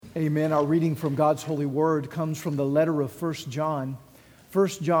Amen. Our reading from God's holy word comes from the letter of 1 John. 1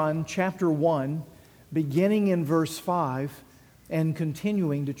 John chapter 1, beginning in verse 5 and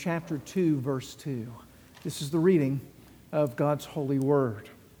continuing to chapter 2, verse 2. This is the reading of God's holy word.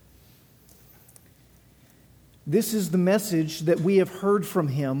 This is the message that we have heard from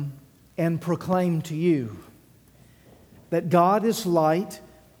Him and proclaim to you, that God is light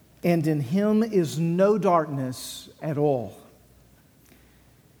and in Him is no darkness at all.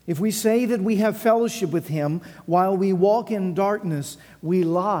 If we say that we have fellowship with Him while we walk in darkness, we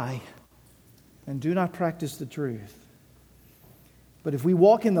lie and do not practice the truth. But if we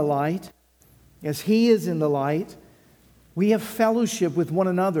walk in the light, as He is in the light, we have fellowship with one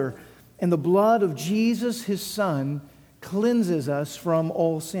another, and the blood of Jesus, His Son, cleanses us from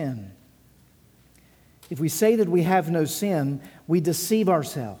all sin. If we say that we have no sin, we deceive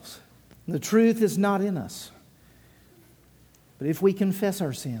ourselves. The truth is not in us. But if we confess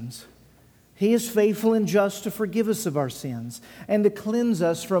our sins, He is faithful and just to forgive us of our sins and to cleanse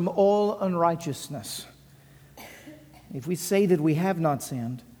us from all unrighteousness. If we say that we have not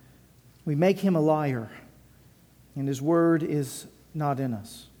sinned, we make Him a liar, and His word is not in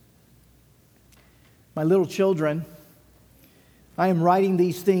us. My little children, I am writing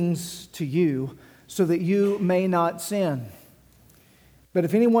these things to you so that you may not sin. But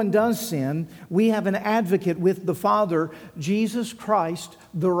if anyone does sin, we have an advocate with the Father, Jesus Christ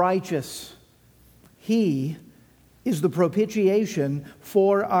the righteous. He is the propitiation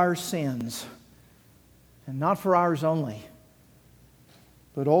for our sins, and not for ours only,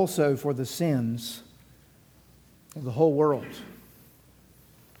 but also for the sins of the whole world.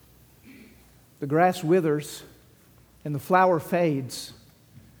 The grass withers and the flower fades,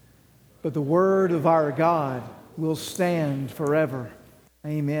 but the word of our God will stand forever.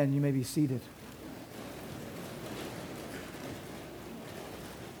 Amen. You may be seated.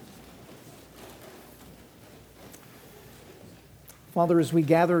 Father, as we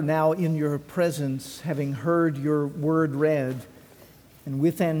gather now in your presence, having heard your word read, and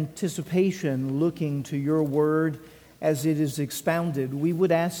with anticipation looking to your word as it is expounded, we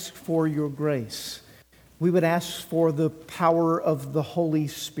would ask for your grace. We would ask for the power of the Holy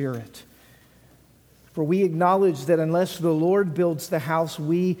Spirit. For we acknowledge that unless the Lord builds the house,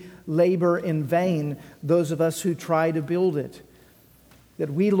 we labor in vain, those of us who try to build it. That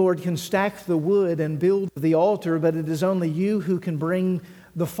we, Lord, can stack the wood and build the altar, but it is only you who can bring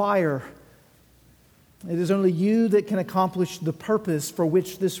the fire. It is only you that can accomplish the purpose for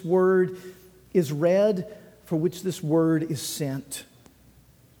which this word is read, for which this word is sent.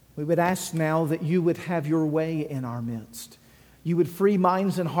 We would ask now that you would have your way in our midst. You would free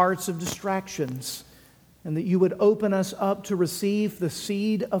minds and hearts of distractions, and that you would open us up to receive the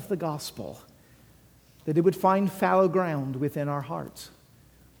seed of the gospel, that it would find fallow ground within our hearts,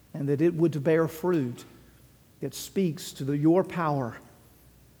 and that it would bear fruit that speaks to your power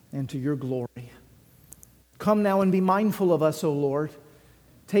and to your glory. Come now and be mindful of us, O Lord.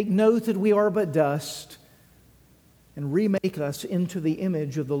 Take note that we are but dust, and remake us into the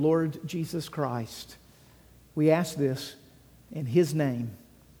image of the Lord Jesus Christ. We ask this in His name.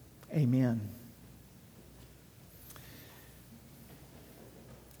 Amen.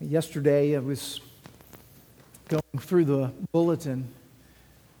 Yesterday, I was going through the bulletin,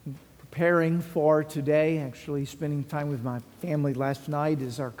 preparing for today, actually spending time with my family last night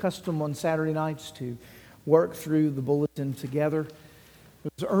is our custom on Saturday nights to work through the bulletin together.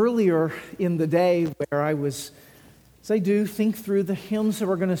 It was earlier in the day where I was, as I do, think through the hymns that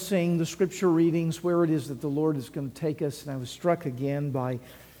we're going to sing, the scripture readings, where it is that the Lord is going to take us, and I was struck again by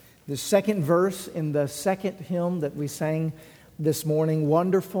the second verse in the second hymn that we sang this morning,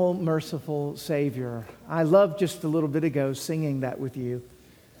 Wonderful, Merciful Savior. I loved just a little bit ago singing that with you.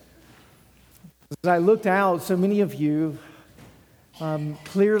 As I looked out, so many of you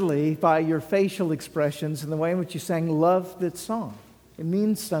clearly, by your facial expressions and the way in which you sang, loved that song. It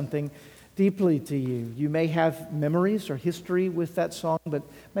means something deeply to you. You may have memories or history with that song, but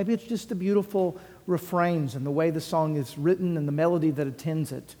maybe it's just the beautiful refrains and the way the song is written and the melody that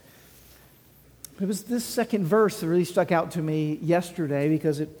attends it. It was this second verse that really stuck out to me yesterday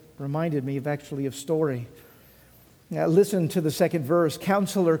because it reminded me of a story. Now, listen to the second verse.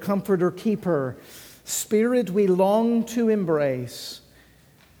 Counselor, Comforter, Keeper, Spirit we long to embrace.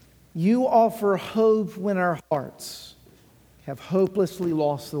 You offer hope when our hearts have hopelessly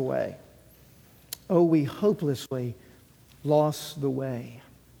lost the way. Oh, we hopelessly lost the way.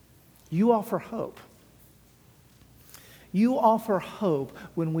 You offer hope. You offer hope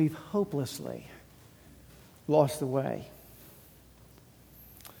when we've hopelessly lost the way.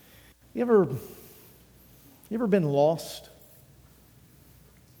 You ever been lost?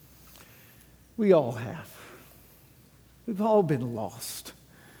 We all have. We've all been lost.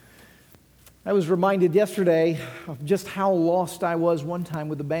 I was reminded yesterday of just how lost I was one time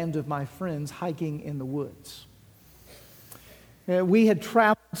with a band of my friends hiking in the woods. We had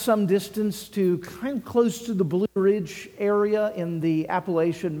traveled some distance to kind of close to the Blue Ridge area in the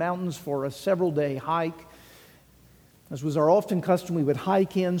Appalachian Mountains for a several-day hike. As was our often custom, we would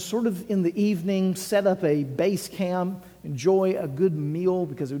hike in sort of in the evening, set up a base camp, enjoy a good meal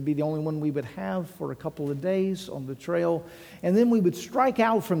because it would be the only one we would have for a couple of days on the trail. And then we would strike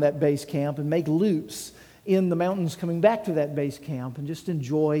out from that base camp and make loops in the mountains coming back to that base camp and just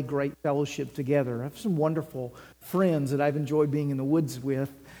enjoy great fellowship together. I have some wonderful friends that I've enjoyed being in the woods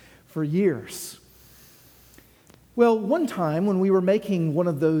with for years. Well, one time when we were making one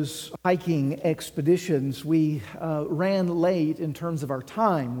of those hiking expeditions, we ran late in terms of our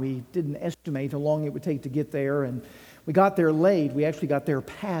time. We didn't estimate how long it would take to get there, and we got there late. We actually got there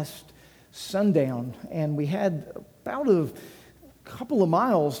past sundown, and we had about a couple of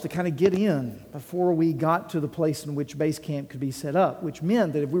miles to kind of get in before we got to the place in which base camp could be set up, which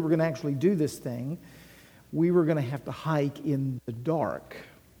meant that if we were going to actually do this thing, we were going to have to hike in the dark.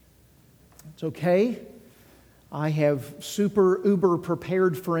 It's okay. I have super uber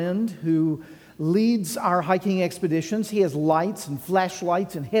prepared friend who leads our hiking expeditions. He has lights and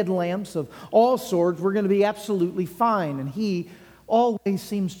flashlights and headlamps of all sorts. We're going to be absolutely fine. And he always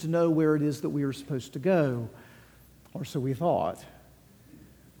seems to know where it is that we are supposed to go, or so we thought.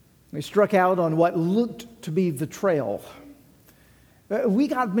 We struck out on what looked to be the trail. We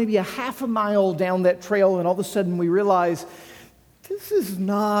got maybe a half a mile down that trail, and all of a sudden we realized this is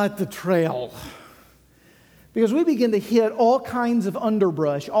not the trail. Because we begin to hit all kinds of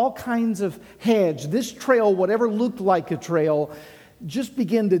underbrush, all kinds of hedge. This trail, whatever looked like a trail, just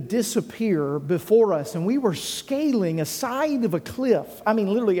began to disappear before us. And we were scaling a side of a cliff. I mean,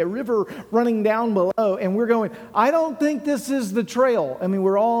 literally a river running down below. And we're going, I don't think this is the trail. I mean,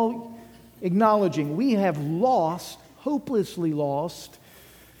 we're all acknowledging we have lost, hopelessly lost,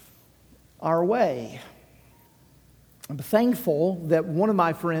 our way. I'm thankful that one of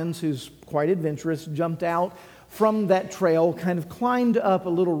my friends, who's quite adventurous, jumped out from that trail, kind of climbed up a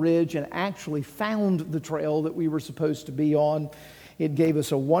little ridge and actually found the trail that we were supposed to be on. It gave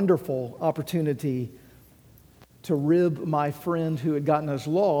us a wonderful opportunity to rib my friend who had gotten us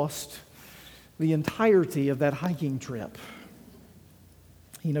lost the entirety of that hiking trip.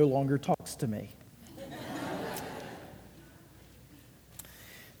 He no longer talks to me.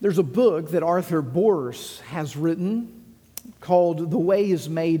 There's a book that Arthur Boers has written called The Way is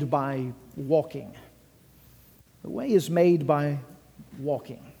Made by Walking. The Way is Made by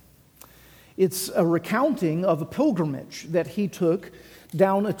Walking. It's a recounting of a pilgrimage that he took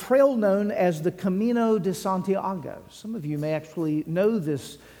down a trail known as the Camino de Santiago. Some of you may actually know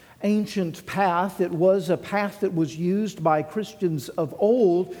this ancient path. It was a path that was used by Christians of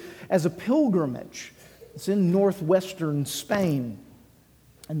old as a pilgrimage. It's in northwestern Spain.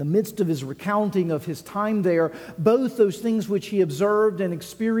 In the midst of his recounting of his time there, both those things which he observed and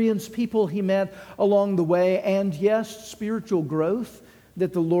experienced, people he met along the way, and yes, spiritual growth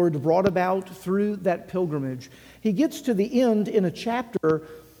that the Lord brought about through that pilgrimage. He gets to the end in a chapter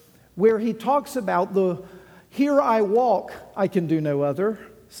where he talks about the "Here I walk, I can do no other."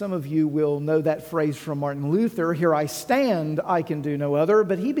 Some of you will know that phrase from Martin Luther, "Here I stand, I can do no other."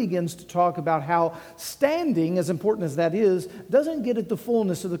 But he begins to talk about how standing, as important as that is, doesn't get at the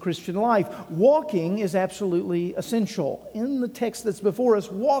fullness of the Christian life. Walking is absolutely essential. In the text that's before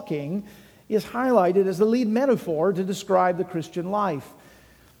us, walking is highlighted as the lead metaphor to describe the Christian life.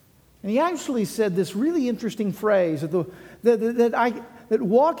 And he actually said this really interesting phrase, that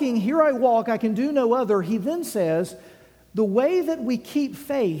walking, "Here I walk, I can do no other." He then says, the way that we keep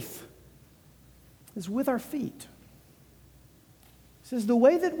faith is with our feet. He says the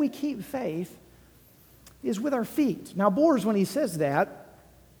way that we keep faith is with our feet. Now, Boers, when he says that,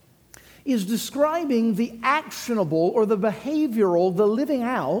 is describing the actionable or the behavioral, the living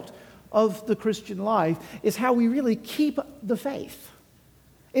out of the Christian life, is how we really keep the faith.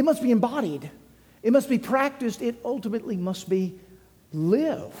 It must be embodied. It must be practiced. It ultimately must be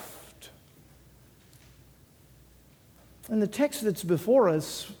lived. In the text that's before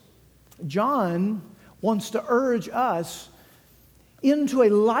us, John wants to urge us into a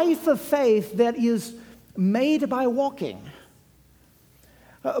life of faith that is made by walking.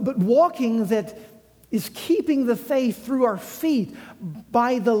 But walking that is keeping the faith through our feet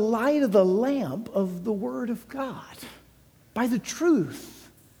by the light of the lamp of the Word of God, by the truth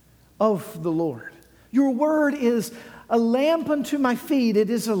of the Lord. Your Word is a lamp unto my feet. It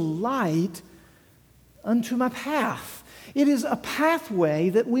is a light unto my path. It is a pathway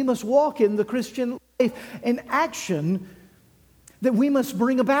that we must walk in the Christian life, an action that we must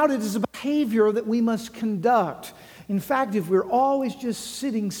bring about. It is a behavior that we must conduct. In fact, if we're always just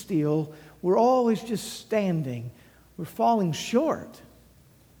sitting still, we're always just standing, we're falling short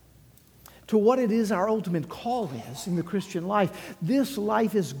to what it is our ultimate call is in the Christian life. This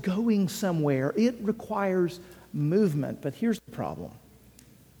life is going somewhere. It requires movement. But here's the problem.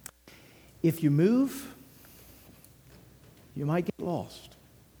 If you move, you might get lost.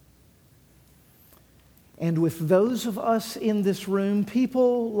 And with those of us in this room,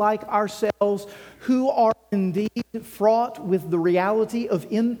 people like ourselves who are indeed fraught with the reality of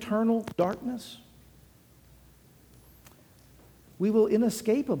internal darkness, we will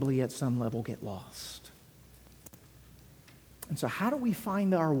inescapably at some level get lost. And so how do we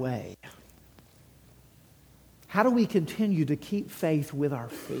find our way? How do we continue to keep faith with our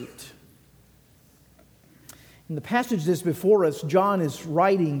feet? In the passage that's before us, John is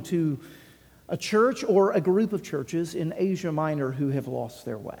writing to a church or a group of churches in Asia Minor who have lost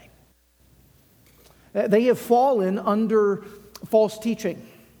their way. They have fallen under false teaching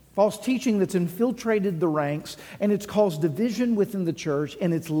that's infiltrated the ranks, and it's caused division within the church,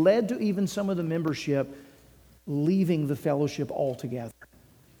 and it's led to even some of the membership leaving the fellowship altogether.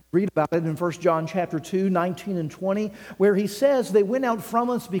 Read about it in 1 John chapter 2, 19 and 20, where he says, they went out from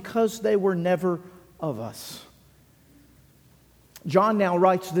us because they were never of us. John now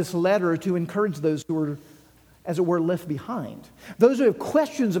writes this letter to encourage those who were, as it were, left behind. Those who have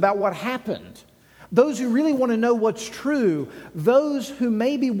questions about what happened. Those who really want to know what's true. Those who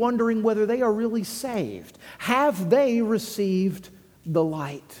may be wondering whether they are really saved. Have they received the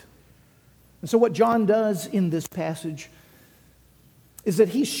light? And so what John does in this passage is that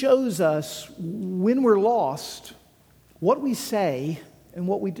he shows us when we're lost, what we say and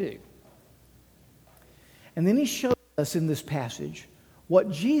what we do. And then he shows us in this passage what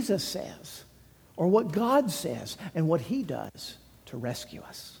Jesus says, or what God says, and what he does to rescue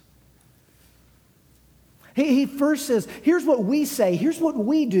us. He first says, here's what we say, here's what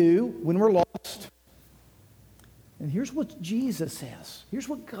we do when we're lost. And here's what Jesus says. Here's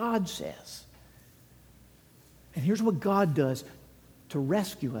what God says. And here's what God does to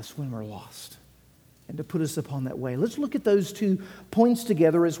rescue us when we're lost and to put us upon that way. Let's look at those 2 points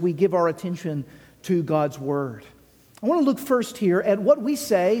together as we give our attention to God's Word. I want to look first here at what we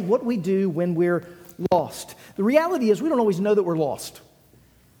say, what we do when we're lost. The reality is we don't always know that we're lost.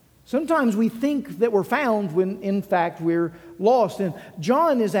 Sometimes we think that we're found when, in fact, we're lost. And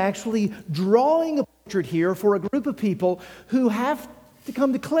John is actually drawing a portrait here for a group of people who have to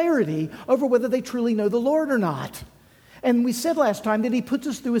come to clarity over whether they truly know the Lord or not. And we said last time that he puts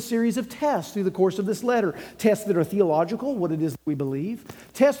us through a series of tests through the course of this letter. Tests that are theological, what it is that we believe.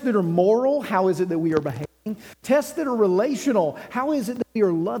 Tests that are moral, how is it that we are behaving. Tests that are relational, how is it that we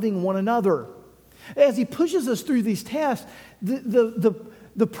are loving one another. As he pushes us through these tests,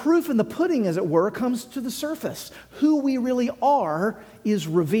 the proof in the pudding, as it were, comes to the surface. Who we really are is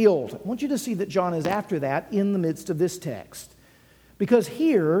revealed. I want you to see that John is after that in the midst of this text. Because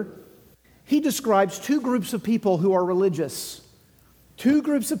here, he describes 2 groups of people who are religious. 2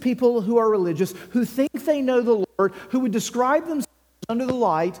 groups of people who are religious, who think they know the Lord, who would describe themselves under the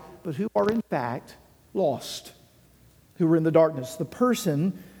light, but who are in fact lost, who are in the darkness. The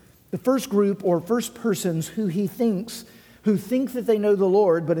first group or first persons who think that they know the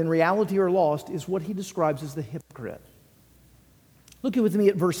Lord, but in reality are lost, is what he describes as the hypocrite. Look with me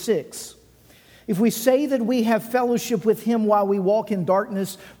at verse 6. If we say that we have fellowship with him while we walk in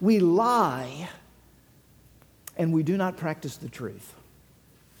darkness, we lie and we do not practice the truth.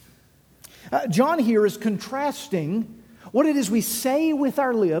 John here is contrasting what it is we say with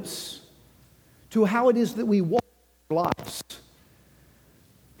our lips to how it is that we walk our lives.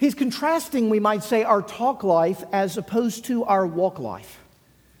 He's contrasting, we might say, our talk life as opposed to our walk life.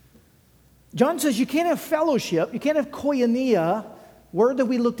 John says you can't have fellowship, you can't have koinonia, word that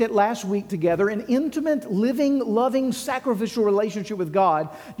we looked at last week together, an intimate, living, loving, sacrificial relationship with God.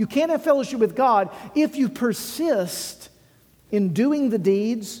 You can't have fellowship with God if you persist in doing the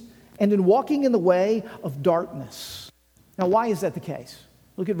deeds and in walking in the way of darkness. Now, why is that the case?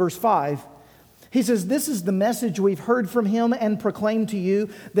 Look at verse 5. He says, this is the message we've heard from him and proclaimed to you,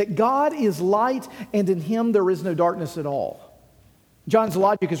 that God is light and in him there is no darkness at all. John's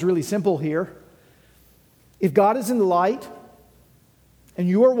logic is really simple here. If God is in the light and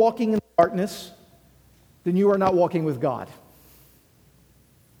you are walking in darkness, then you are not walking with God.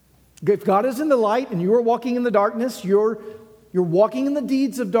 If God is in the light and you are walking in the darkness, you're walking in the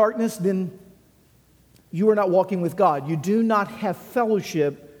deeds of darkness, then you are not walking with God. You do not have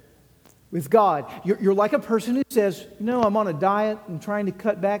fellowship with God. You're like a person who says, I'm on a diet and trying to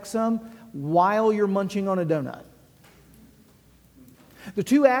cut back some while you're munching on a donut. The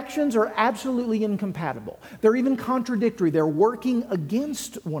two actions are absolutely incompatible. They're even contradictory. They're working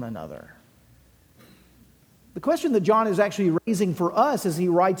against one another. The question that John is actually raising for us as he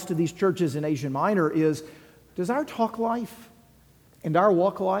writes to these churches in Asia Minor is, does our talk life and our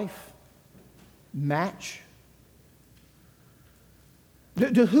walk life match?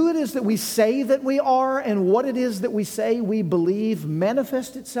 Do who it is that we say that we are and what it is that we say we believe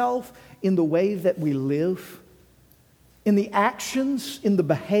manifest itself in the way that we live? In the actions, in the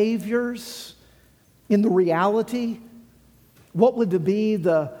behaviors, in the reality? What would be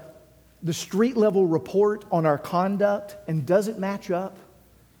the street level report on our conduct, and does it match up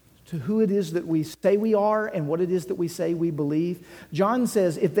to who it is that we say we are and what it is that we say we believe? John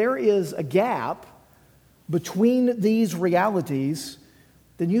says if there is a gap between these realities,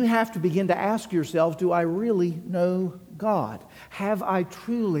 then you have to begin to ask yourself, do I really know God? Have I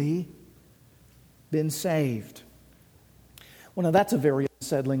truly been saved? Well, now that's a very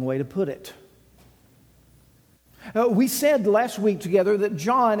unsettling way to put it. We said last week together that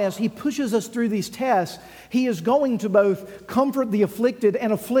John, as he pushes us through these tests, he is going to both comfort the afflicted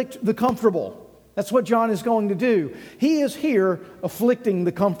and afflict the comfortable. That's what John is going to do. He is here afflicting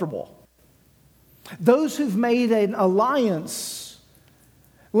the comfortable. Those who've made an alliance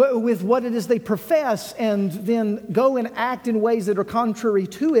with what it is they profess and then go and act in ways that are contrary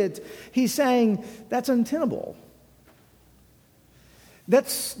to it, he's saying that's untenable.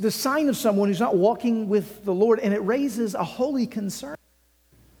 That's the sign of someone who's not walking with the Lord, and it raises a holy concern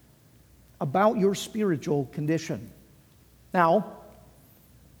about your spiritual condition. Now,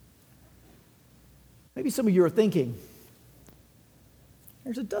 maybe some of you are thinking,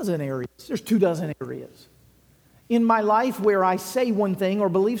 there's 24 areas in my life where I say one thing or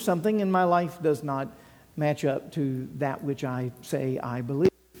believe something, and my life does not match up to that which I say I believe.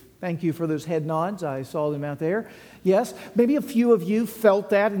 Thank you for those head nods. I saw them out there. Yes, maybe a few of you felt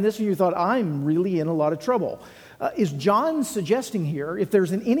that, and you thought, I'm really in a lot of trouble. Is John suggesting here, if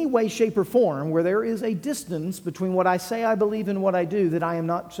there's in any way, shape, or form where there is a distance between what I say I believe and what I do, that I am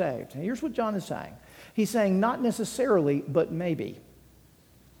not saved? And here's what John is saying. He's saying not necessarily, but maybe.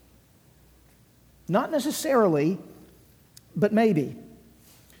 Not necessarily, but maybe.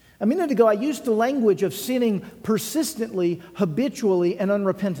 A minute ago, I used the language of sinning persistently, habitually, and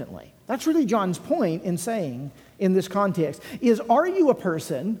unrepentantly. That's really John's point in saying in this context, is are you a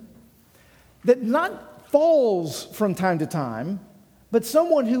person that not falls from time to time, but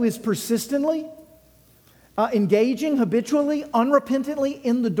someone who is persistently engaging habitually, unrepentantly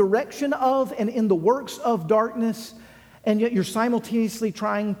in the direction of and in the works of darkness, and yet you're simultaneously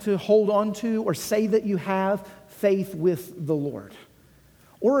trying to hold on to or say that you have faith with the Lord?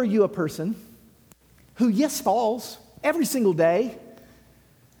 Or are you a person who, yes, falls every single day,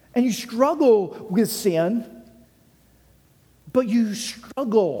 and you struggle with sin, but you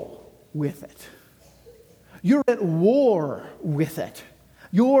struggle with it? You're at war with it.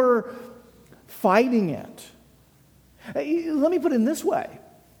 You're fighting it. Let me put it in this way.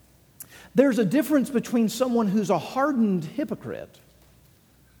 There's a difference between someone who's a hardened hypocrite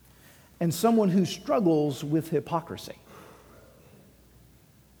and someone who struggles with hypocrisy.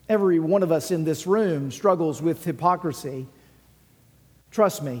 Every one of us in this room struggles with hypocrisy.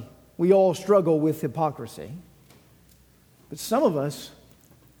 Trust me, we all struggle with hypocrisy. But some of us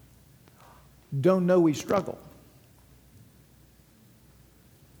don't know we struggle.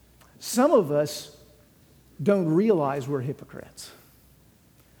 Some of us don't realize we're hypocrites.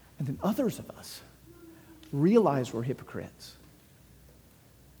 And then others of us realize we're hypocrites.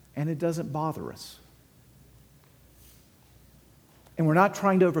 And it doesn't bother us. And we're not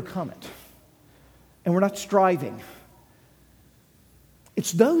trying to overcome it. And we're not striving.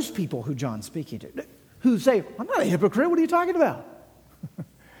 It's those people who John's speaking to, who say, I'm not a hypocrite, what are you talking about?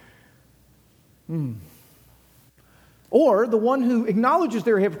 Or the one who acknowledges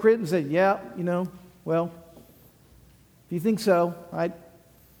they're a hypocrite and says, yeah, well, if you think so,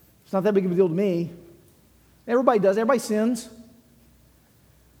 it's not that big of a deal to me. Everybody does, everybody sins.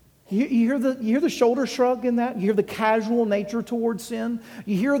 You hear the shoulder shrug in that? You hear the casual nature towards sin?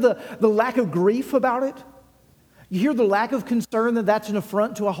 You hear the lack of grief about it? You hear the lack of concern that that's an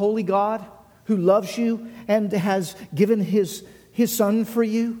affront to a holy God who loves you and has given his Son for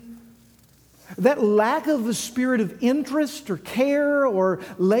you? That lack of a spirit of interest or care or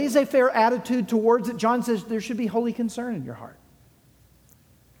laissez-faire attitude towards it, John says there should be holy concern in your heart.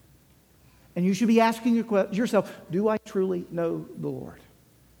 And you should be asking yourself, do I truly know the Lord?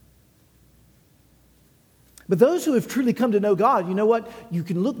 But those who have truly come to know God, you know what? You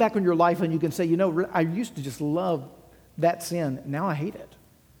can look back on your life and you can say, I used to just love that sin. Now I hate it.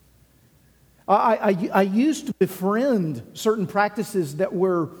 I used to befriend certain practices that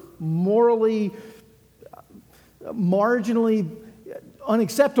were morally, marginally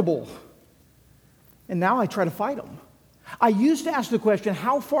unacceptable. And now I try to fight them. I used to ask the question,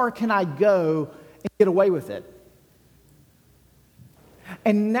 how far can I go and get away with it?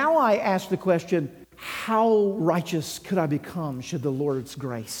 And now I ask the question, how righteous could I become should the Lord's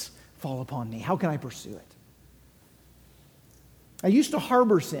grace fall upon me? How can I pursue it? I used to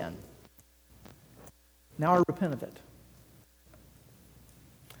harbor sin. Now I repent of it.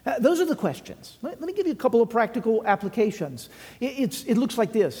 Those are the questions. Let me give you a couple of practical applications. It looks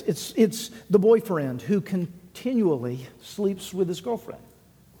like this. It's the boyfriend who continually sleeps with his girlfriend.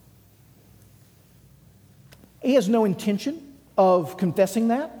 He has no intention of confessing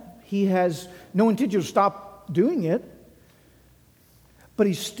that. He has no intention to stop doing it. But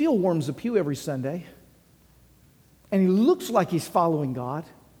he still warms the pew every Sunday. And he looks like he's following God.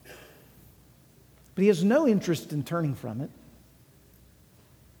 But he has no interest in turning from it.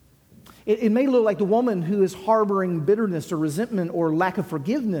 It may look like the woman who is harboring bitterness or resentment or lack of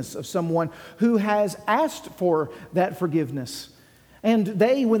forgiveness of someone who has asked for that forgiveness. And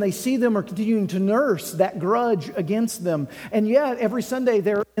they, when they see them, are continuing to nurse that grudge against them. And yet, every Sunday,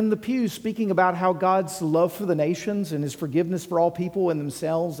 they're in the pew speaking about how God's love for the nations and His forgiveness for all people and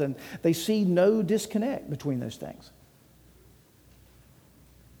themselves, and they see no disconnect between those things.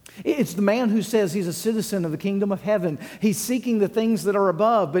 It's the man who says he's a citizen of the kingdom of heaven. He's seeking the things that are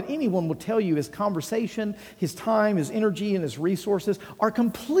above, but anyone will tell you his conversation, his time, his energy, and his resources are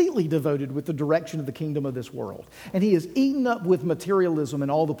completely devoted with the direction of the kingdom of this world. And he is eaten up with materialism and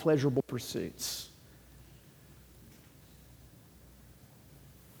all the pleasurable pursuits.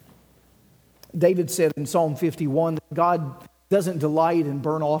 David said in Psalm 51 that God doesn't delight in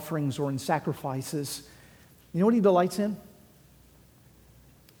burnt offerings or in sacrifices. You know what He delights in?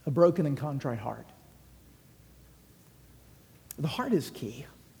 A broken and contrite heart. The heart is key.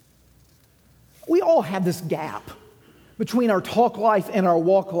 We all have this gap between our talk life and our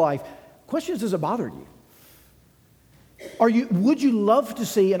walk life. Question is, does it bother you? Would you love to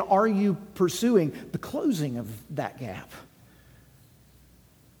see, and are you pursuing the closing of that gap?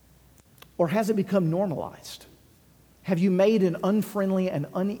 Or has it become normalized? Have you made an unfriendly and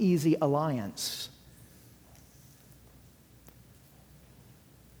uneasy alliance?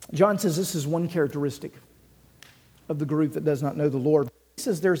 John says this is one characteristic of the group that does not know the Lord. He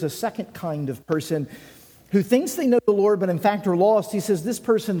says there's a second kind of person who thinks they know the Lord, but in fact are lost. He says this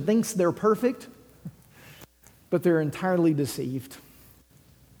person thinks they're perfect, but they're entirely deceived.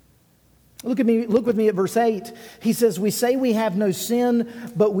 Look with me at verse 8. He says, we say we have no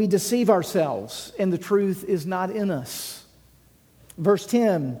sin, but we deceive ourselves, and the truth is not in us. Verse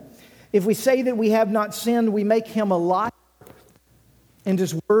 10, if we say that we have not sinned, we make Him a liar, and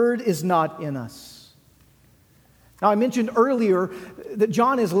His word is not in us. Now, I mentioned earlier that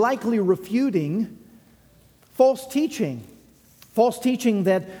John is likely refuting false teaching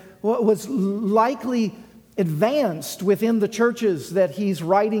that was likely advanced within the churches that he's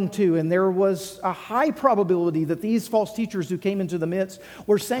writing to, and there was a high probability that these false teachers who came into the midst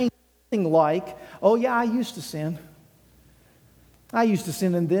were saying something like, oh yeah, I used to sin,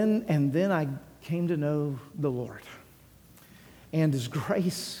 and then I came to know the Lord. And His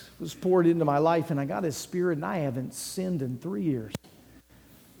grace was poured into my life, and I got His Spirit, and I haven't sinned in 3 years.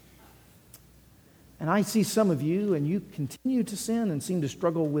 And I see some of you, and you continue to sin and seem to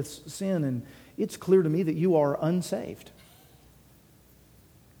struggle with sin, and it's clear to me that you are unsaved.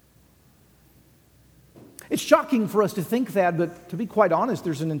 It's shocking for us to think that, but to be quite honest,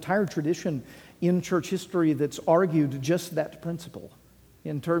 there's an entire tradition in church history that's argued just that principle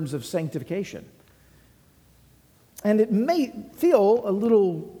in terms of sanctification. And it may feel a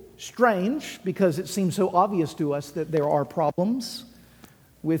little strange because it seems so obvious to us that there are problems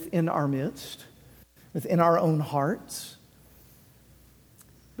within our midst, within our own hearts.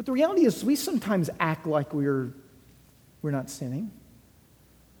 But the reality is we sometimes act like we're not sinning.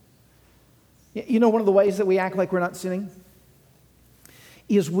 You know, one of the ways that we act like we're not sinning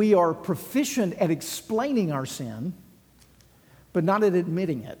is we are proficient at explaining our sin, but not at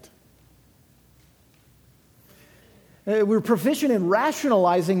admitting it. We're proficient in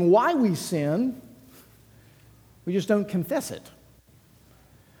rationalizing why we sin. We just don't confess it.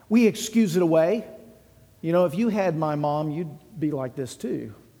 We excuse it away. You know, if you had my mom, you'd be like this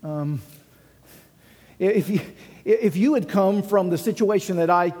too. If you had come from the situation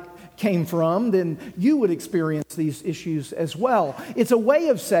that I came from, then you would experience these issues as well. It's a way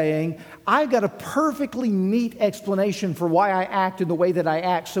of saying, I've got a perfectly neat explanation for why I act in the way that I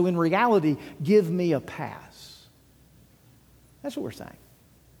act, so in reality, give me a pass. That's what we're saying.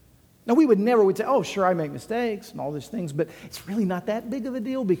 Now, we'd say, oh, sure, I make mistakes and all these things, but it's really not that big of a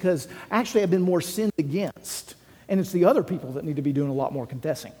deal because actually I've been more sinned against, and it's the other people that need to be doing a lot more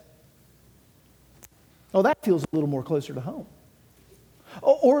confessing. Oh, that feels a little more closer to home.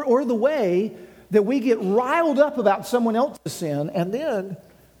 Or the way that we get riled up about someone else's sin, and then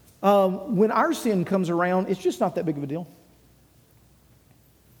when our sin comes around, it's just not that big of a deal.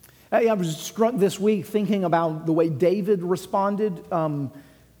 I was struck this week thinking about the way David responded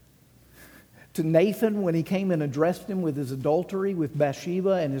to Nathan when he came and addressed him with his adultery with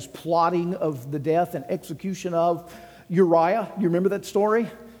Bathsheba and his plotting of the death and execution of Uriah. You remember that story?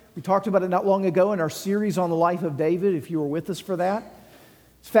 We talked about it not long ago in our series on the life of David, if you were with us for that.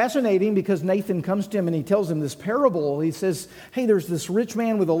 It's fascinating because Nathan comes to him and he tells him this parable. He says, hey, there's this rich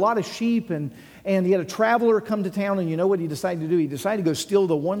man with a lot of sheep and he had a traveler come to town, and you know what he decided to do? He decided to go steal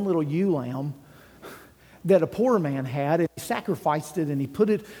the one little ewe lamb that a poor man had, and he sacrificed it and he put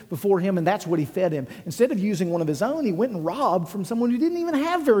it before him, and that's what he fed him. Instead of using one of his own, he went and robbed from someone who didn't even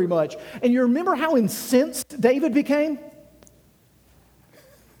have very much. And you remember how incensed David became?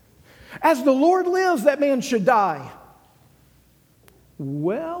 As the Lord lives, that man should die.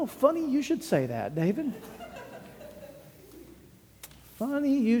 Well, funny you should say that, David.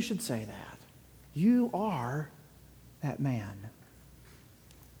 Funny you should say that. You are that man.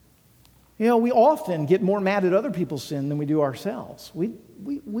 You know, we often get more mad at other people's sin than we do ourselves.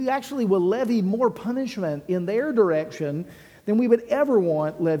 We actually will levy more punishment in their direction than we would ever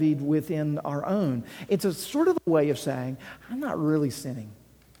want levied within our own. It's a sort of a way of saying, I'm not really sinning.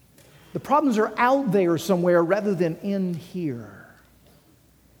 The problems are out there somewhere rather than in here.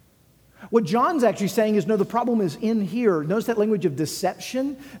 What John's actually saying is, no, the problem is in here. Notice that language of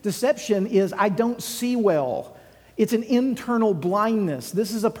deception. Deception is, I don't see well. It's an internal blindness.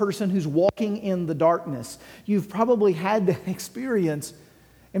 This is a person who's walking in the darkness. You've probably had that experience,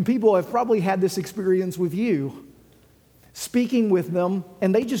 and people have probably had this experience with you, speaking with them,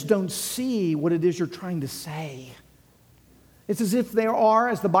 and they just don't see what it is you're trying to say. It's as if there are,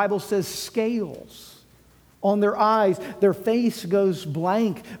 as the Bible says, scales on their eyes. Their face goes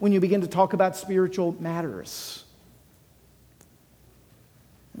blank when you begin to talk about spiritual matters.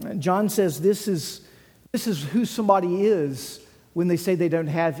 John says this is who somebody is when they say they don't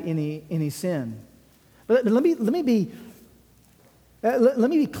have any sin. But let me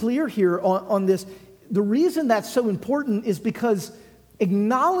be clear here on this. The reason that's so important is because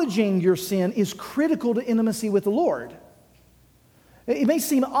acknowledging your sin is critical to intimacy with the Lord. It may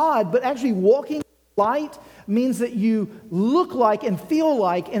seem odd, but actually walking in light means that you look like and feel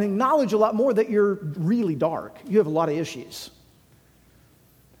like and acknowledge a lot more that you're really dark. You have a lot of issues.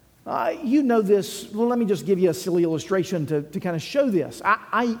 You know this. Well, let me just give you a silly illustration to kind of show this.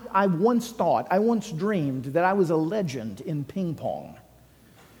 I once dreamed that I was a legend in ping pong.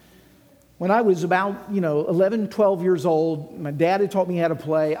 When I was about, 11, 12 years old, my dad had taught me how to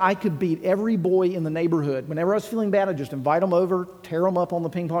play. I could beat every boy in the neighborhood. Whenever I was feeling bad, I'd just invite them over, tear them up on the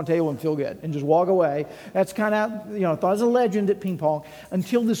ping pong table and feel good, and just walk away. That's kind of, I thought I was a legend at ping pong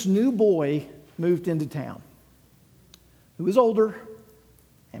until this new boy moved into town who was older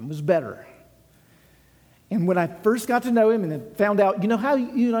and was better. And when I first got to know him and found out, how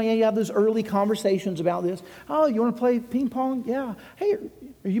you have those early conversations about this. Oh, you want to play ping pong? Yeah. Hey,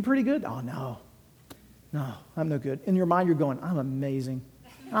 are you pretty good? Oh, no, I'm no good. In your mind, you're going, I'm amazing.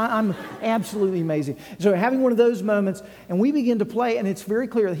 I'm absolutely amazing. So having one of those moments, and we begin to play, and it's very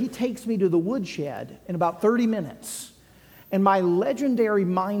clear that he takes me to the woodshed in about 30 minutes. And my legendary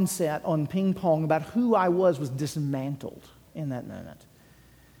mindset on ping pong about who I was dismantled in that moment.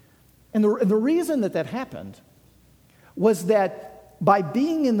 And the reason that happened was that by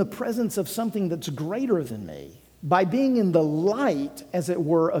being in the presence of something that's greater than me, by being in the light, as it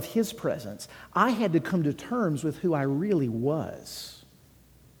were, of his presence, I had to come to terms with who I really was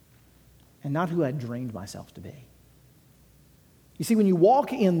and not who I dreamed myself to be. You see, when you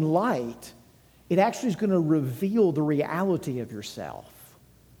walk in light, it actually is going to reveal the reality of yourself.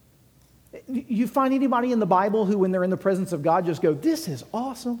 You find anybody in the Bible who, when they're in the presence of God, just go, this is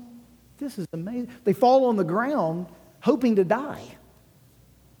awesome. This is amazing. They fall on the ground hoping to die.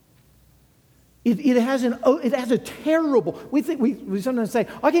 It has a terrible, we sometimes say,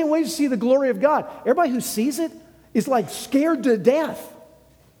 I can't wait to see the glory of God. Everybody who sees it is like scared to death.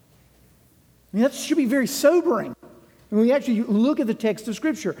 I mean, that should be very sobering when we actually look at the text of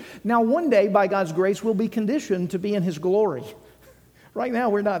Scripture. Now, one day, by God's grace, we'll be conditioned to be in His glory. Right now,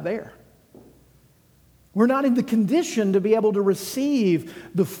 we're not there. We're not in the condition to be able to receive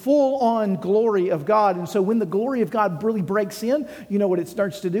the full-on glory of God. And so when the glory of God really breaks in, you know what it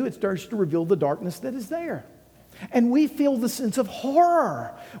starts to do? It starts to reveal the darkness that is there. And we feel the sense of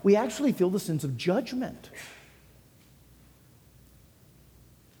horror. We actually feel the sense of judgment.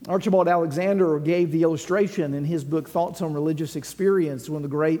 Archibald Alexander gave the illustration in his book, Thoughts on Religious Experience, one of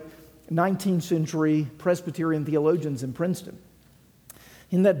the great 19th century Presbyterian theologians in Princeton.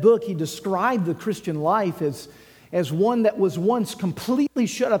 In that book, he described the Christian life as one that was once completely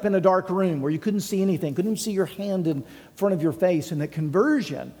shut up in a dark room where you couldn't see anything, couldn't even see your hand in front of your face. And that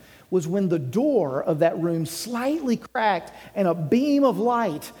conversion was when the door of that room slightly cracked and a beam of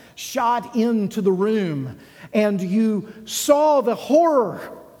light shot into the room. And you saw the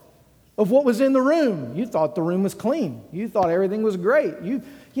horror of what was in the room. You thought the room was clean. You thought everything was great.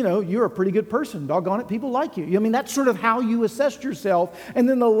 You know, you're a pretty good person. Doggone it, people like you. I mean, that's sort of how you assessed yourself. And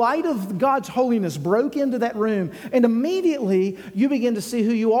then the light of God's holiness broke into that room, and immediately you begin to see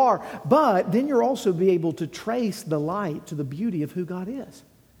who you are. But then you'll also be able to trace the light to the beauty of who God is.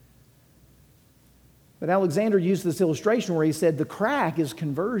 But Alexander used this illustration where he said the crack is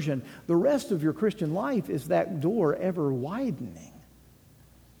conversion. The rest of your Christian life is that door ever widening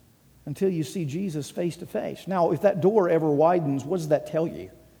until you see Jesus face to face. Now, if that door ever widens, what does that tell you?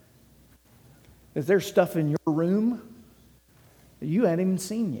 Is there stuff in your room that you hadn't even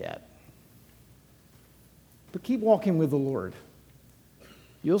seen yet? But keep walking with the Lord.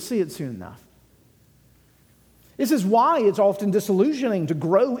 You'll see it soon enough. This is why it's often disillusioning to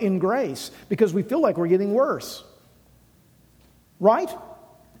grow in grace, because we feel like we're getting worse. Right?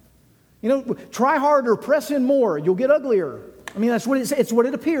 You know, try harder, press in more, you'll get uglier. I mean, it's what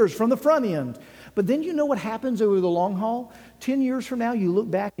it appears from the front end. But then you know what happens over the long haul? 10 years from now, you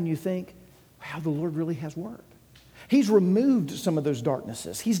look back and you think, wow, the Lord really has worked. He's removed some of those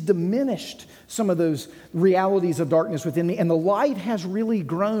darknesses. He's diminished some of those realities of darkness within me. And the light has really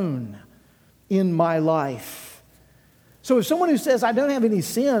grown in my life. So if someone who says, I don't have any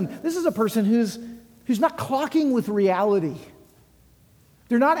sin, this is a person who's not clocking with reality.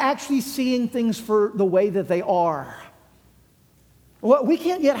 They're not actually seeing things for the way that they are. Well, we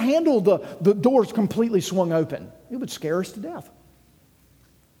can't yet handle the doors completely swung open. It would scare us to death.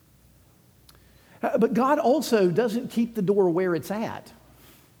 But God also doesn't keep the door where it's at,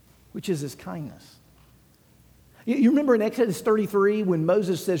 which is His kindness. You remember in Exodus 33 when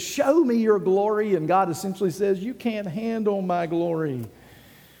Moses says, show me your glory, and God essentially says, you can't handle my glory.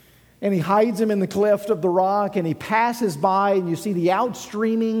 And He hides him in the cleft of the rock, and He passes by, and you see the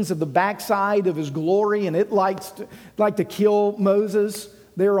outstreamings of the backside of His glory, and it like to kill Moses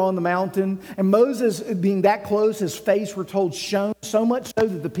there on the mountain. And Moses, being that close, his face, we're told, shone so much so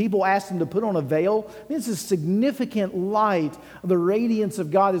that the people asked him to put on a veil. I mean, it's a significant light. The radiance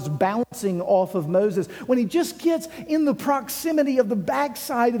of God is bouncing off of Moses when he just gets in the proximity of the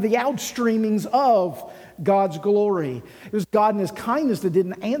backside of the outstreamings of God's glory. It was God in His kindness that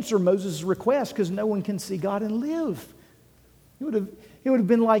didn't answer Moses' request, because no one can see God and live. It would have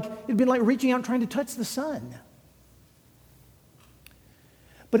been like reaching out and trying to touch the sun.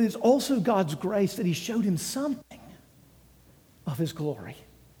 But it's also God's grace that He showed him something of His glory.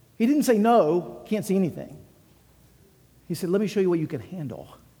 He didn't say, no, can't see anything. He said, let me show you what you can handle.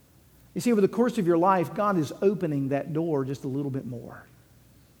 You see, over the course of your life, God is opening that door just a little bit more.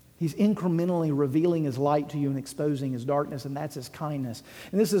 He's incrementally revealing His light to you and exposing His darkness, and that's His kindness.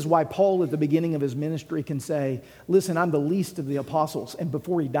 And this is why Paul at the beginning of his ministry can say, listen, I'm the least of the apostles. And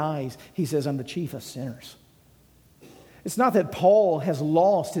before he dies, he says, I'm the chief of sinners. It's not that Paul has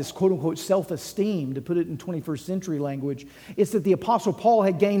lost his quote-unquote self-esteem, to put it in 21st century language. It's that the Apostle Paul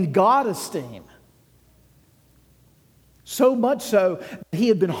had gained God-esteem. So much so that he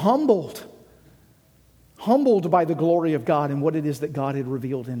had been humbled by the glory of God and what it is that God had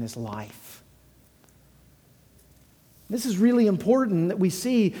revealed in his life. This is really important, that we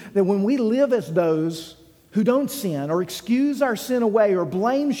see that when we live as those who don't sin, or excuse our sin away, or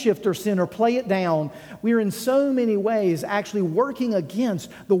blame shift our sin, or play it down, we are in so many ways actually working against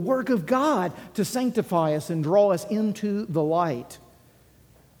the work of God to sanctify us and draw us into the light.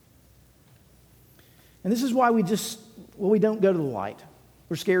 And this is why we don't go to the light.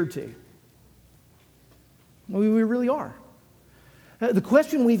 We're scared to. We really are. The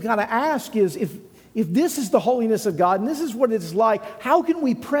question we've got to ask is, if this is the holiness of God and this is what it's like, how can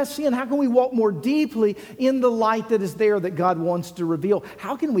we press in? How can we walk more deeply in the light that is there that God wants to reveal?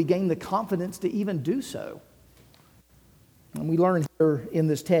 How can we gain the confidence to even do so? And we learn here in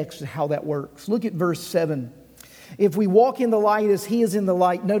this text how that works. Look at verse 7. If we walk in the light as He is in the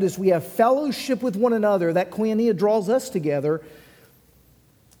light, notice we have fellowship with one another. That koinonia draws us together.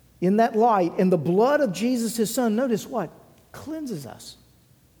 in that light, and the blood of Jesus, his Son, notice what? Cleanses us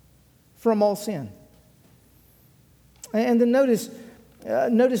from all sin. And then notice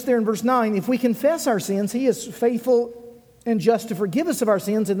there in verse 9, if we confess our sins, he is faithful and just to forgive us of our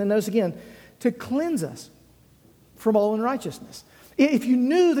sins, and then notice again, to cleanse us from all unrighteousness. If you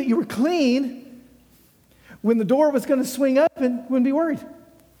knew that you were clean when the door was going to swing open, you wouldn't be worried.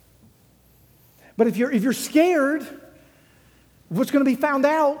 But if you're scared of what's going to be found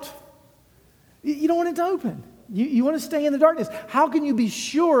out, you don't want it to open. You want to stay in the darkness. How can you be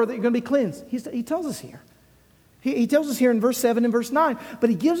sure that you're going to be cleansed? He tells us here. He tells us here in verse 7 and verse 9, but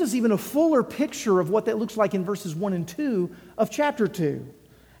he gives us even a fuller picture of what that looks like in verses 1 and 2 of chapter 2.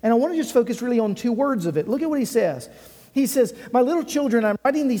 And I want to just focus really on two words of it. Look at what he says. He says, my little children, I'm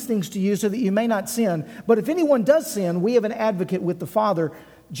writing these things to you so that you may not sin. But if anyone does sin, we have an advocate with the Father,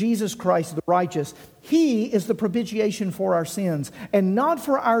 Jesus Christ the righteous. He is the propitiation for our sins, and not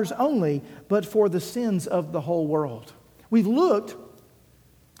for ours only, but for the sins of the whole world. We've looked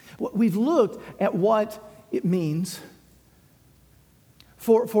at what it means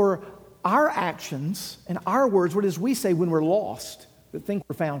for our actions and our words, what it is we say when we're lost, that think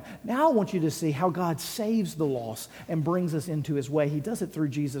we're found. Now I want you to see how God saves the lost and brings us into his way. He does it through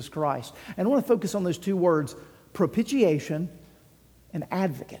Jesus Christ. And I want to focus on those two words, propitiation and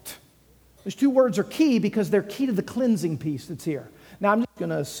advocate. Those two words are key because they're key to the cleansing piece that's here. Now I'm just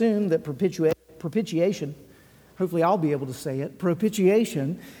going to assume that propitiation, hopefully I'll be able to say it,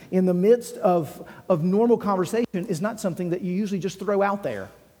 propitiation in the midst of normal conversation is not something that you usually just throw out there.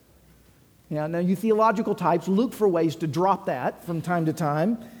 Now you theological types look for ways to drop that from time to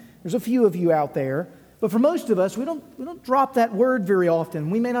time. There's a few of you out there. But for most of us, we don't drop that word very often.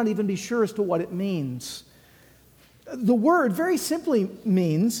 We may not even be sure as to what it means. The word very simply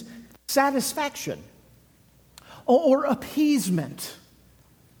means satisfaction or appeasement,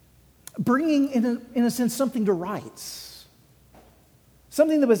 bringing, in a sense, something to rights.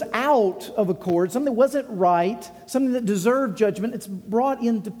 Something that was out of accord, something that wasn't right, something that deserved judgment, it's brought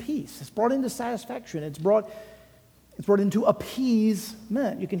into peace. It's brought into satisfaction. It's brought into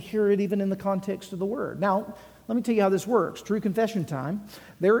appeasement. You can hear it even in the context of the word. Now, let me tell you how this works. True confession time.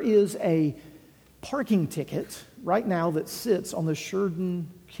 There is a parking ticket right now that sits on the Sheridan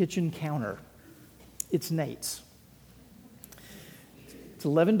kitchen counter. It's Nate's. It's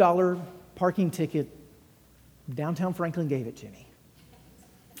an $11 parking ticket. Downtown Franklin gave it to me.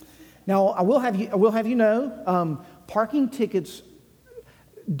 Now, I will have you know, parking tickets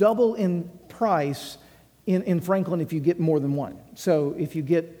double in price in Franklin if you get more than one. So if you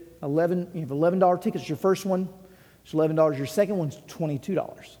get you have $11 tickets, your first one is $11. Your second one's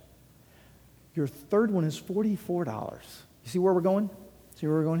 $22. Your third one is $44. You see where we're going? See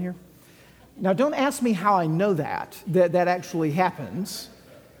where we're going here? Now, don't ask me how I know that actually happens,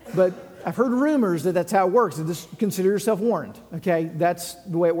 but I've heard rumors that that's how it works. So just consider yourself warned, okay? That's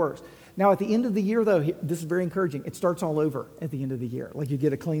the way it works. Now, at the end of the year, though, this is very encouraging. It starts all over at the end of the year. Like you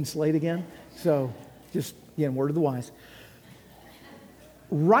get a clean slate again. So just, again, word of the wise.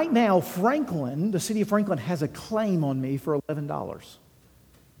 Right now, Franklin, the city of Franklin, has a claim on me for $11.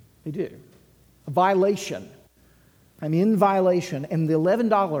 They do. A violation. I'm in violation. And the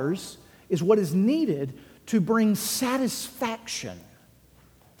 $11 is what is needed to bring satisfaction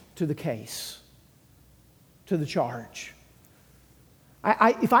to the case, to the charge.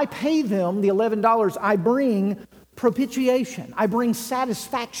 If I pay them the $11, I bring propitiation. I bring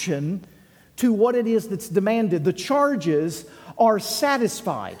satisfaction to what it is that's demanded. The charges are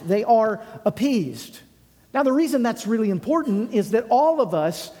satisfied. They are appeased. Now, the reason that's really important is that all of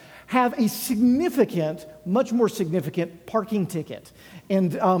us have a significant, much more significant parking ticket.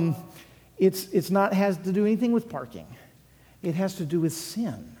 And it's not has to do anything with parking. It has to do with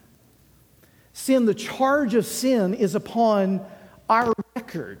sin. Sin, the charge of sin is upon our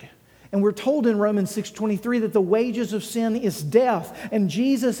record. And we're told in Romans 6:23 that the wages of sin is death. And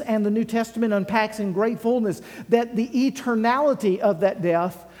Jesus and the New Testament unpacks in great fullness that the eternality of that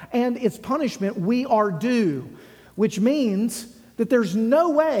death and its punishment we are due. Which means that there's no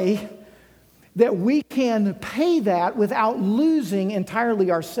way that we can pay that without losing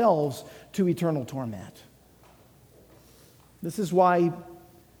entirely ourselves to eternal torment. This is why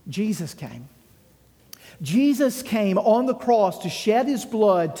Jesus came. Jesus came on the cross to shed his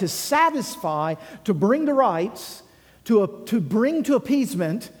blood, to satisfy, to bring to rights, to bring to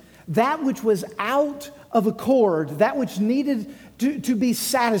appeasement that which was out of accord, that which needed to be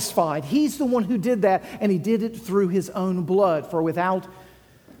satisfied. He's the one who did that, and he did it through his own blood. For without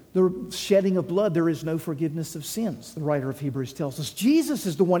the shedding of blood, there is no forgiveness of sins, the writer of Hebrews tells us. Jesus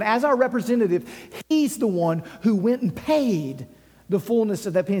is the one, as our representative, he's the one who went and paid the fullness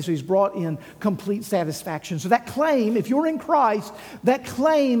of that penny. So he's brought in complete satisfaction. So that claim, if you're in Christ, that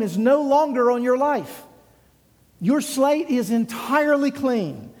claim is no longer on your life. Your slate is entirely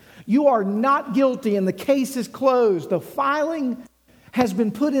clean. You are not guilty and the case is closed. The filing has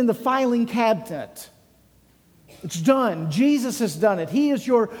been put in the filing cabinet. It's done. Jesus has done it. He is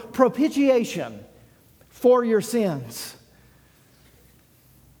your propitiation for your sins.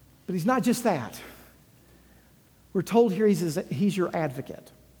 But he's not just that. We're told here he's your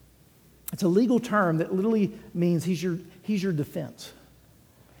advocate. It's a legal term that literally means he's your defense.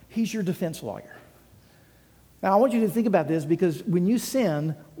 He's your defense lawyer. Now, I want you to think about this, because when you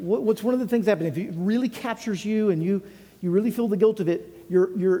sin, what's one of the things that happens? If it really captures you and you really feel the guilt of it,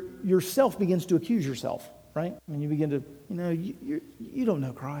 yourself begins to accuse yourself, right? When you begin to, you don't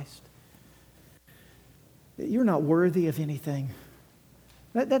know Christ. You're not worthy of anything.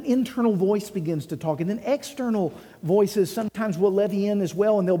 That internal voice begins to talk. And then external voices sometimes will levy in as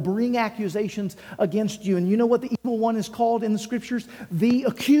well, and they'll bring accusations against you. And you know what the evil one is called in the Scriptures? The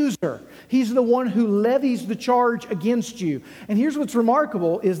accuser. He's the one who levies the charge against you. And here's what's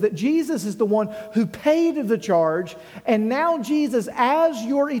remarkable is that Jesus is the one who paid the charge, and now Jesus, as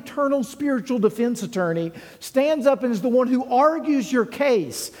your eternal spiritual defense attorney, stands up and is the one who argues your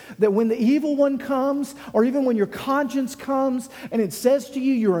case. That when the evil one comes, or even when your conscience comes, and it says to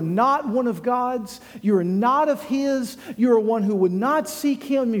you are not one of God's, you are not of His, you are one who would not seek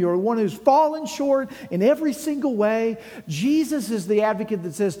Him, you are one who's fallen short in every single way. Jesus is the advocate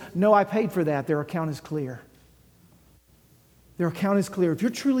that says, no, I paid for that. Their account is clear. Their account is clear. If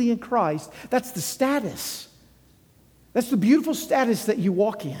you're truly in Christ, that's the status. That's the beautiful status that you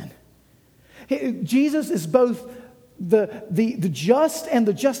walk in. Jesus is both the just and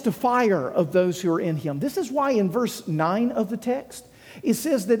the justifier of those who are in Him. This is why in verse 9 of the text, it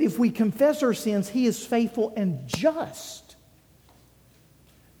says that if we confess our sins, He is faithful and just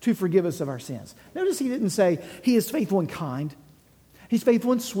to forgive us of our sins. Notice He didn't say He is faithful and kind. He's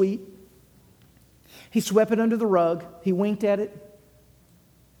faithful and sweet. He swept it under the rug. He winked at it.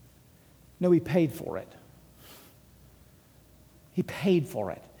 No, He paid for it. He paid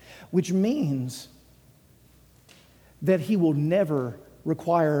for it, which means that He will never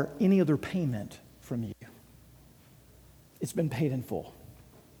require any other payment from you. It's been paid in full.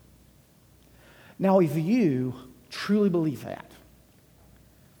 Now, if you truly believe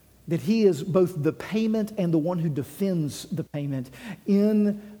that He is both the payment and the one who defends the payment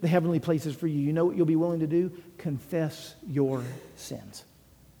in the heavenly places for you, you know what you'll be willing to do? Confess your sins.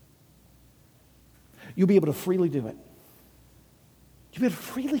 You'll be able to freely do it. You'll be able to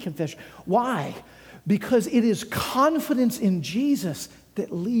freely confess. Why? Because it is confidence in Jesus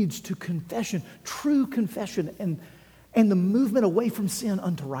that leads to confession, true confession, and the movement away from sin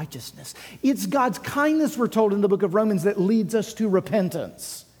unto righteousness. It's God's kindness, we're told in the book of Romans, that leads us to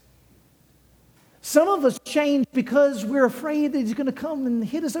repentance. Some of us change because we're afraid that He's going to come and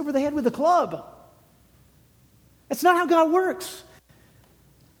hit us over the head with a club. That's not how God works.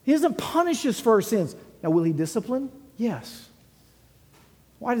 He doesn't punish us for our sins. Now, will He discipline? Yes.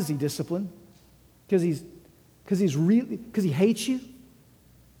 Why does He discipline? Because He hates you?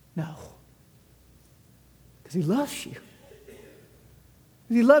 No. Because He loves you.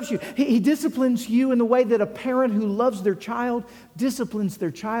 He loves you. He disciplines you in the way that a parent who loves their child disciplines their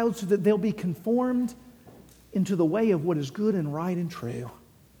child so that they'll be conformed into the way of what is good and right and true.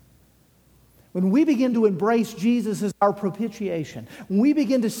 When we begin to embrace Jesus as our propitiation, when we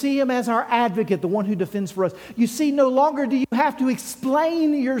begin to see Him as our advocate, the one who defends for us, you see, no longer do you have to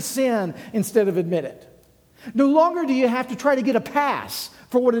explain your sin instead of admit it. No longer do you have to try to get a pass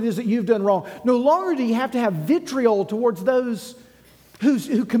for what it is that you've done wrong. No longer do you have to have vitriol towards those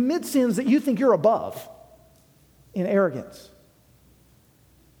who commit sins that you think you're above in arrogance.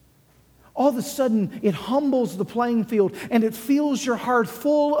 All of a sudden, it humbles the playing field and it fills your heart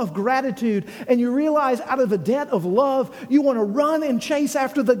full of gratitude. And you realize out of a debt of love, you want to run and chase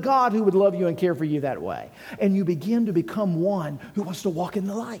after the God who would love you and care for you that way. And you begin to become one who wants to walk in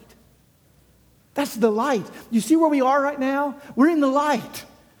the light. That's the light. You see where we are right now? We're in the light.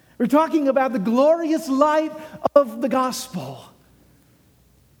 We're talking about the glorious light of the gospel.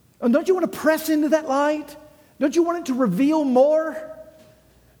 And don't you want to press into that light? Don't you want it to reveal more?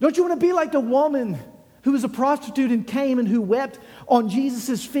 Don't you want to be like the woman who was a prostitute and came and who wept on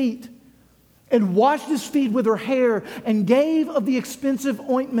Jesus' feet and washed His feet with her hair and gave of the expensive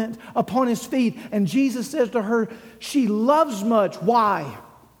ointment upon His feet? And Jesus says to her, she loves much. Why?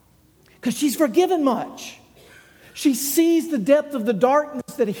 Because she's forgiven much. She sees the depth of the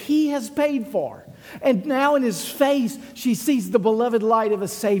darkness that He has paid for. And now in His face, she sees the beloved light of a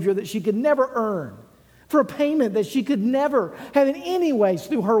Savior that she could never earn. for a payment that she could never have in any ways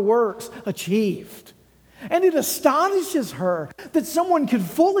through her works achieved. And it astonishes her that someone could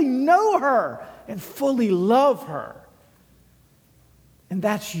fully know her and fully love her. And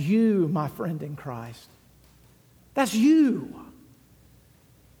that's you, my friend in Christ. That's you.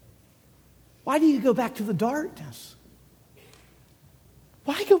 Why do you go back to the darkness?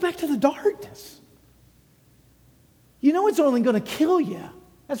 Why go back to the darkness? You know it's only going to kill you.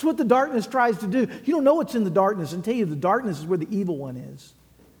 That's what the darkness tries to do. You don't know what's in the darkness and tell you the darkness is where the evil one is.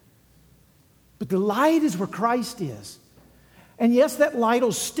 But the light is where Christ is. And yes, that light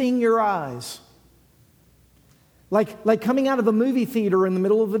will sting your eyes. Like coming out of a movie theater in the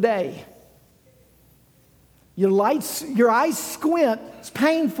middle of the day. Your eyes squint, it's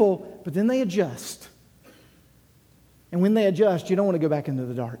painful, but then they adjust. And when they adjust, you don't want to go back into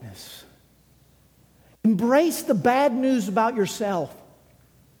the darkness. Embrace the bad news about yourself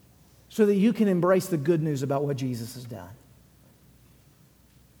so that you can embrace the good news about what Jesus has done.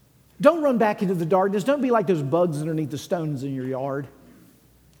 Don't run back into the darkness. Don't be like those bugs underneath the stones in your yard.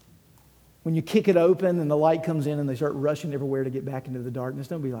 When you kick it open and the light comes in and they start rushing everywhere to get back into the darkness,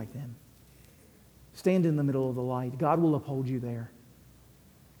 don't be like them. Stand in the middle of the light. God will uphold you there.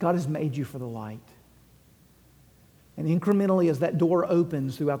 God has made you for the light. And incrementally, as that door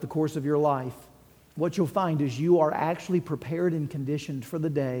opens throughout the course of your life, what you'll find is you are actually prepared and conditioned for the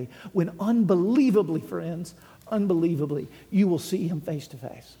day when unbelievably, friends, unbelievably, you will see Him face to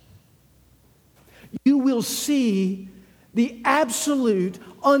face. You will see the absolute,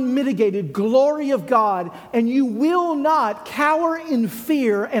 unmitigated glory of God, and you will not cower in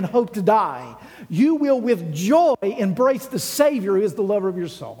fear and hope to die. You will, with joy, embrace the Savior who is the lover of your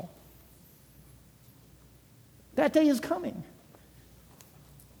soul. That day is coming.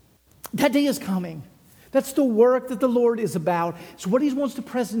 That day is coming. That's the work that the Lord is about. It's what He wants to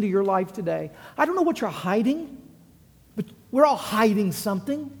press into your life today. I don't know what you're hiding, but we're all hiding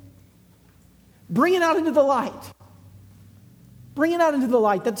something. Bring it out into the light. Bring it out into the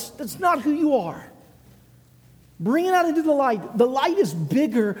light. That's not who you are. Bring it out into the light. The light is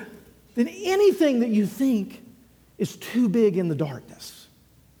bigger than anything that you think is too big in the darkness.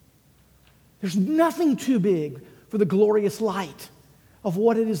 There's nothing too big for the glorious light of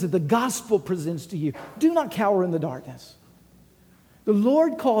what it is that the gospel presents to you. Do not cower in the darkness. The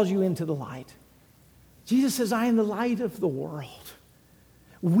Lord calls you into the light. Jesus says, I am the light of the world.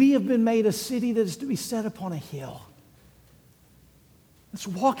 We have been made a city that is to be set upon a hill. Let's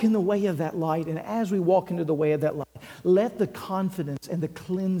walk in the way of that light. And as we walk into the way of that light, let the confidence and the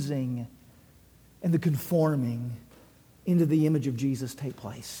cleansing and the conforming into the image of Jesus take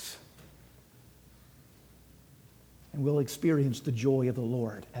place. And we'll experience the joy of the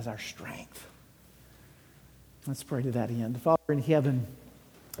Lord as our strength. Let's pray to that end. Father in heaven,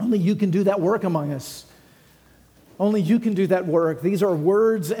 only you can do that work among us. Only you can do that work. These are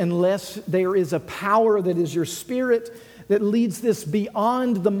words unless there is a power that is your Spirit that leads this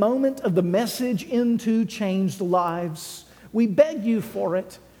beyond the moment of the message into changed lives. We beg you for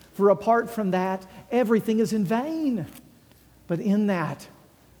it, for apart from that, everything is in vain. But in that,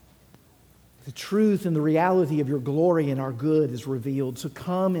 the truth and the reality of your glory and our good is revealed. So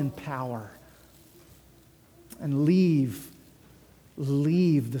come in power and leave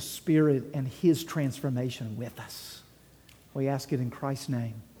the Spirit and His transformation with us. We ask it in Christ's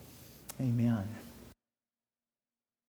name. Amen.